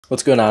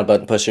What's going on,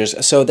 button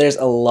pushers? So there's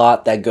a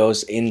lot that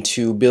goes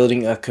into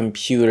building a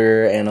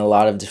computer and a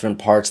lot of different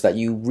parts that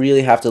you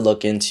really have to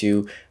look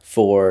into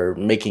for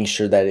making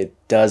sure that it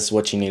does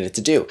what you need it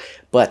to do.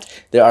 But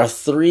there are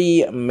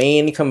three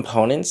main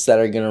components that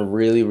are going to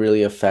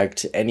really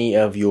affect any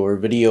of your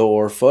video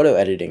or photo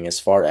editing as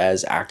far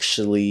as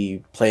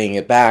actually playing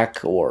it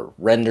back or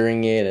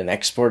rendering it and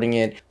exporting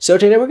it. So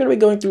today we're going to be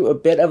going through a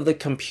bit of the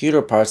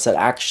computer parts that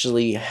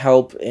actually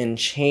help and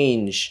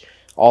change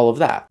all of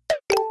that.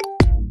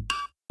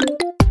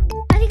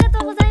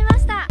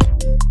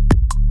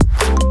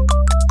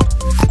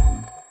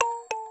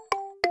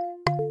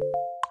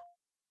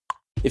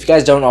 If you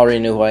guys don't already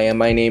know who I am,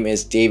 my name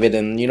is David,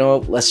 and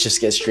let's just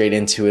get straight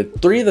into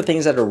it. Three of the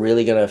things that are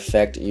really going to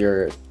affect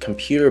your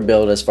computer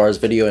build as far as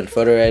video and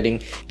photo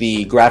editing: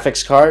 the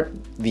graphics card,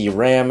 the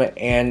RAM,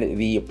 and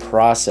the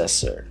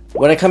processor.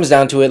 When it comes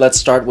down to it, let's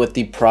start with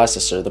the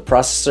processor. The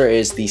processor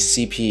is the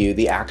CPU,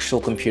 the actual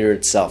computer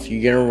itself.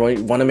 You're going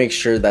to want to make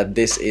sure that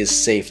this is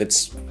safe.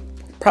 It's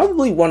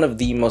probably one of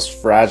the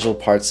most fragile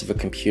parts of a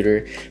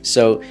computer,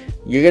 so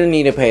you're going to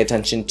need to pay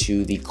attention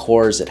to the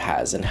cores it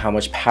has and how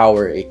much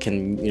power it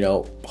can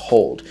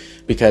hold,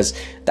 because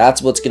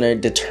that's what's going to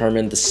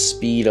determine the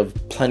speed of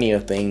plenty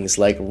of things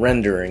like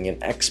rendering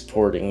and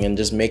exporting and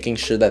just making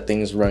sure that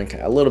things run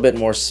a little bit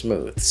more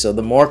smooth. So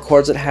the more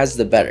cores it has,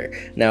 the better.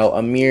 Now,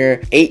 a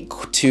mere 8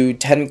 to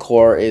 10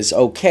 core is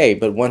okay,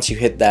 but once you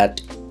hit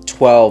that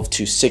 12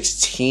 to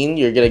 16,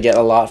 you're gonna get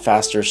a lot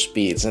faster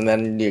speeds, and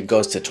then it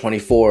goes to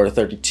 24,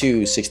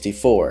 32,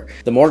 64.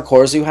 The more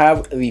cores you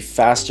have, the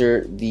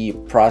faster the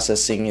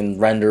processing and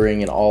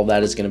rendering and all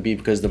that is gonna be,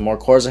 because the more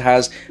cores it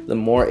has, the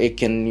more it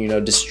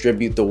can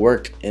distribute the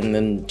work and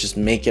then just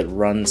make it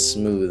run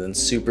smooth and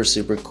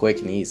super quick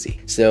and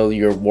easy. So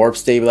your warp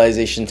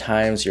stabilization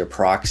times, your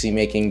proxy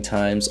making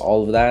times,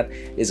 all of that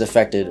is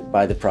affected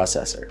by the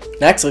processor.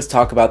 Next, let's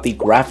talk about the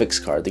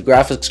graphics card. The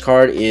graphics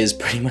card is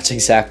pretty much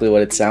exactly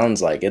what it sounds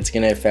like. It's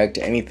going to affect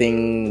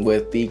anything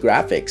with the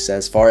graphics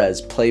as far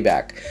as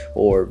playback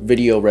or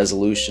video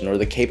resolution, or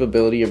the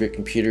capability of your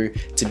computer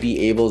to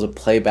be able to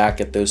play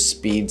back at those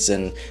speeds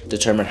and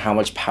determine how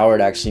much power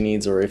it actually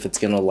needs, or if it's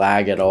going to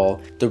lag at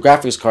all. The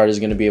graphics card is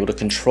going to be able to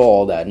control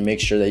all that and make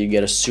sure that you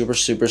get a super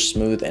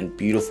smooth and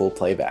beautiful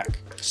playback.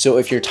 So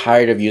if you're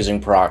tired of using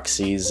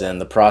proxies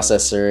and the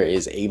processor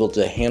is able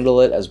to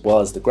handle it as well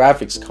as the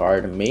graphics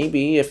card,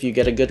 maybe if you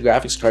get a good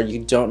graphics card,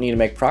 you don't need to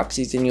make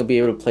proxies and you'll be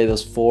able to play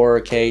those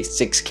 4K,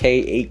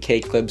 6K,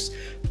 8K clips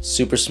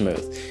super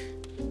smooth.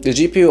 The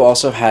GPU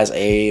also has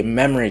a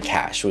memory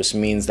cache, which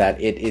means that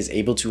it is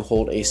able to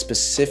hold a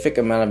specific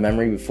amount of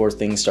memory before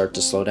things start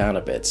to slow down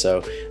a bit.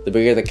 So the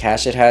bigger the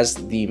cache it has,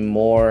 the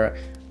more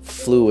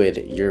fluid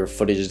your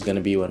footage is going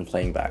to be when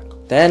playing back.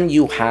 Then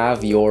you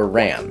have your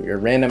RAM, your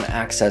random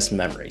access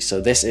memory. So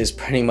this is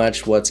pretty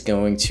much what's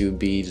going to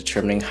be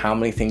determining how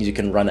many things you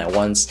can run at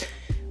once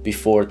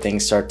before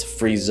things start to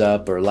freeze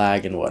up or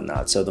lag and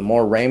whatnot. So the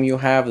more RAM you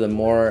have, the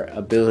more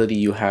ability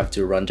you have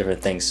to run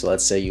different things. So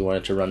let's say you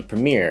wanted to run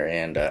Premiere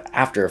and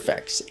After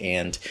Effects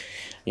and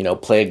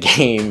play a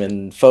game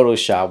and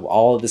Photoshop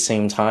all at the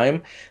same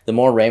time. The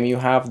more RAM you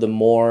have, the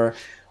more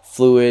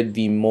fluid,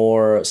 the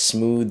more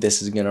smooth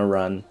this is gonna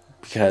run,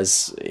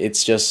 because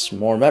it's just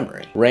more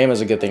memory. RAM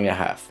is a good thing to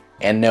have.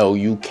 And no,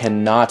 you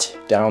cannot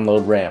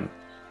download RAM.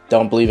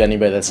 Don't believe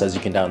anybody that says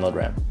you can download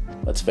RAM.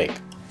 That's fake.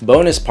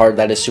 Bonus part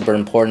that is super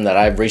important that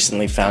I've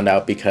recently found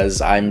out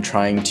because I'm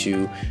trying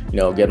to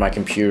get my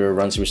computer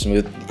run super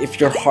smooth.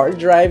 If your hard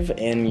drive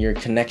and your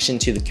connection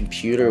to the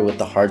computer with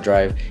the hard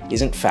drive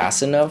isn't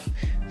fast enough,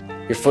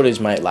 your footage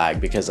might lag,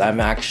 because I'm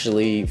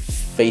actually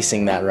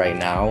facing that right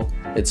now.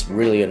 It's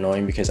really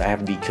annoying because I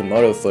have the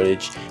Komodo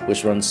footage,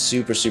 which runs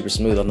super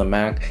smooth on the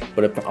Mac,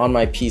 but on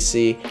my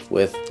PC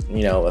with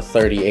a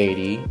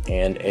 3080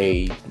 and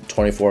a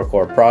 24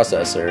 core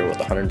processor with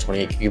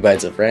 128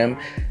 gigabytes of RAM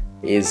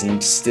is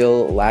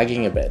still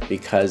lagging a bit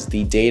because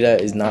the data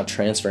is not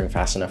transferring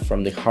fast enough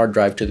from the hard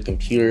drive to the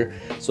computer.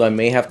 So I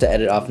may have to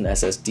edit off an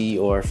SSD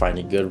or find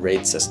a good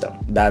RAID system.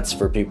 That's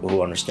for people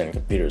who understand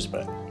computers a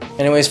bit.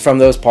 Anyways, from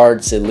those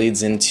parts, it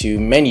leads into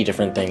many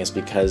different things,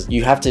 because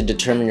you have to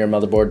determine your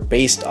motherboard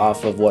based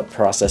off of what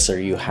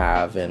processor you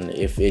have and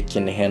if it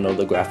can handle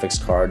the graphics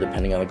card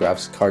depending on the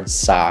graphics card's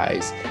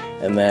size.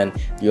 And then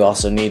you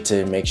also need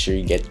to make sure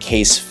you get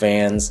case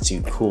fans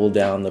to cool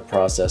down the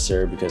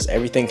processor, because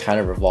everything kind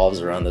of revolves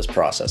around this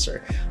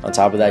processor. On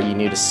top of that, you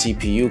need a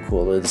CPU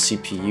cooler. The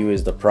CPU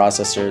is the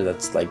processor,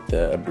 that's like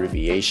the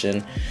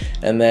abbreviation.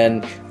 And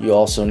then you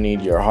also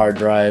need your hard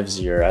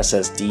drives, your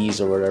SSDs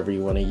or whatever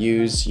you want to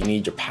use. You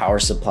need your power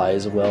supply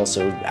as well.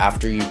 So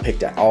after you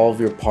picked all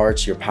of your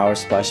parts, your power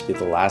supply should be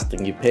the last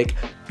thing you pick,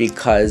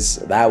 because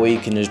that way you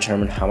can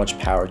determine how much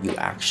power you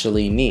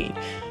actually need.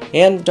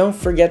 And don't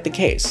forget the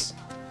case.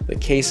 The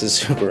case is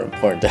super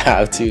important to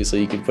have too, so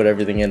you can put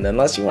everything in.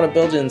 Unless you want to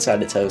build it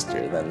inside a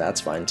toaster, then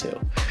that's fine too.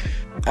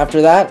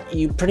 After that,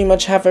 you pretty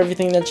much have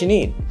everything that you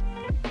need.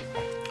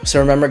 So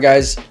remember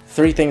guys,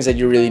 Three things that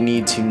you really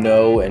need to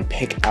know and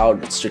pick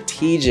out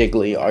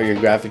strategically are your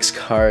graphics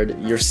card,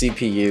 your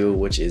CPU,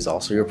 which is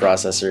also your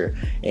processor,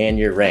 and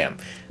your RAM.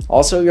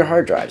 Also your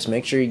hard drives.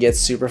 Make sure you get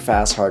super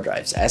fast hard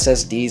drives.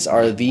 SSDs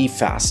are the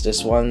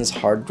fastest ones.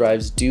 Hard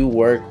drives do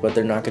work, but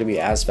they're not going to be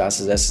as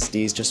fast as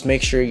SSDs. Just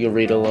make sure you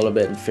read a little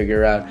bit and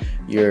figure out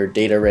your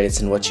data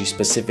rates and what you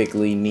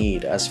specifically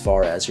need as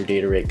far as your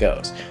data rate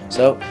goes.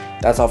 So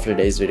that's all for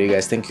today's video,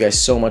 guys. Thank you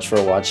guys so much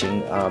for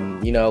watching.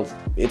 You know,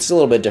 it's a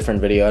little bit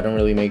different video. I don't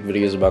really make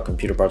videos about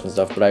computer parts and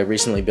stuff, but I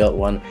recently built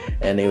one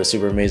and it was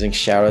super amazing.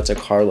 Shout out to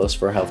Carlos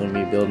for helping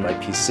me build my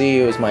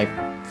PC. It was my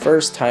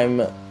first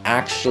time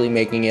actually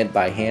making it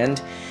by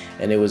hand,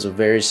 and it was a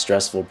very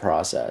stressful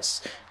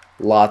process.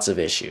 Lots of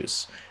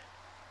issues.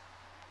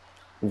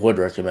 Would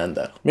recommend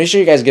though. Make sure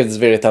you guys give this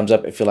video a thumbs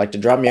up if you like to.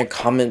 Drop me a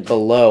comment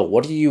below.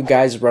 What are you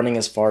guys running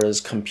as far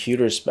as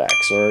computer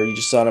specs, or are you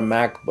just on a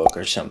MacBook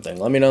or something?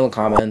 Let me know in the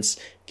comments.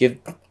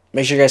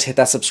 Make sure you guys hit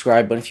that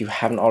subscribe button if you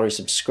haven't already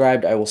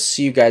subscribed. I will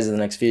see you guys in the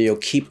next video.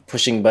 Keep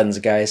pushing buttons,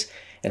 guys,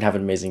 and have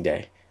an amazing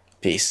day.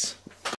 Peace.